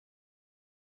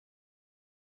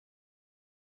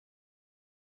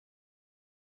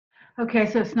Okay,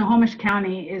 so Snohomish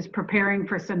County is preparing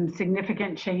for some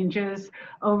significant changes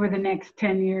over the next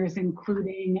 10 years,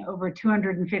 including over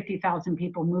 250,000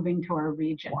 people moving to our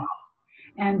region. Wow.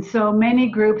 And so many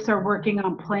groups are working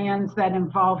on plans that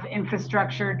involve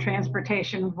infrastructure,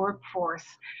 transportation, workforce.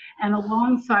 And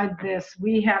alongside this,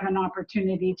 we have an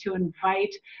opportunity to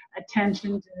invite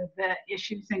attention to the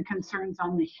issues and concerns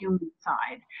on the human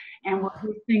side. And we're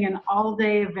hosting an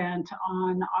all-day event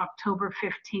on October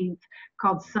 15th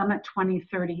called Summit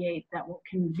 2038 that will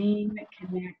convene,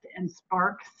 connect, and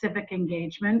spark civic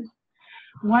engagement.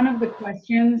 One of the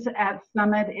questions at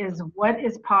Summit is, what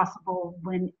is possible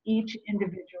when each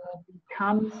individual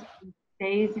becomes and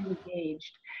stays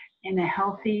engaged in a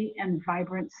healthy and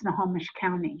vibrant Snohomish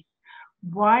County?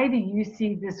 Why do you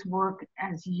see this work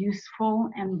as useful,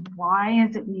 and why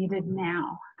is it needed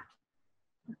now?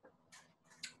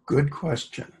 Good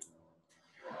question.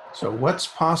 So what's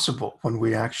possible when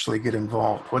we actually get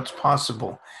involved? What's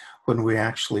possible when we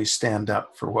actually stand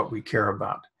up for what we care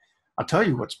about? I'll tell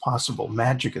you what's possible.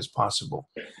 Magic is possible.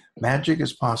 Magic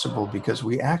is possible because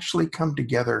we actually come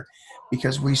together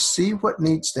because we see what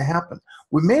needs to happen.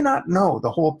 We may not know the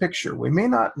whole picture. We may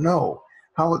not know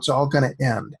how it's all going to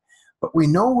end, but we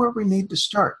know where we need to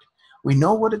start. We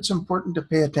know what it's important to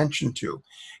pay attention to.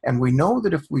 And we know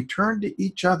that if we turn to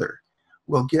each other,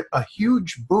 we'll get a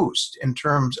huge boost in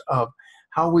terms of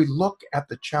how we look at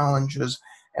the challenges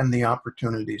and the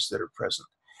opportunities that are present.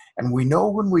 And we know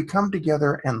when we come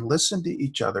together and listen to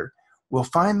each other, we'll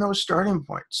find those starting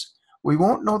points. We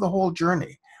won't know the whole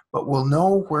journey, but we'll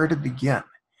know where to begin.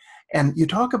 And you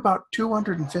talk about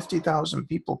 250,000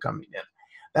 people coming in.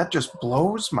 That just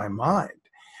blows my mind.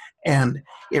 And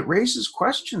it raises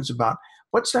questions about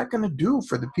what's that going to do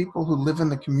for the people who live in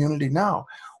the community now?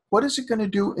 What is it going to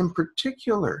do in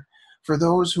particular for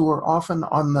those who are often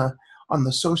on the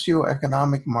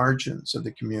socioeconomic margins of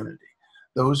the community?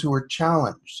 Those who are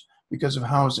challenged because of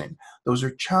housing, those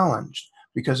are challenged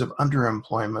because of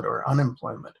underemployment or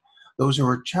unemployment, those who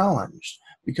are challenged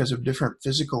because of different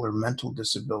physical or mental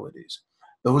disabilities,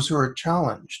 those who are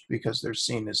challenged because they're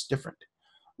seen as different.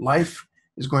 Life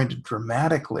is going to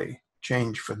dramatically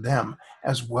change for them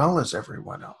as well as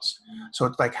everyone else. So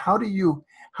it's like, how do you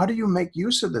make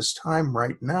use of this time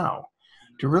right now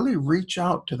to really reach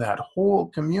out to that whole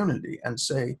community and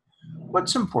say,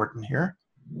 what's important here?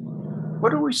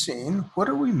 What are we seeing? What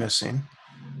are we missing?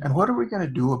 And what are we going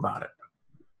to do about it?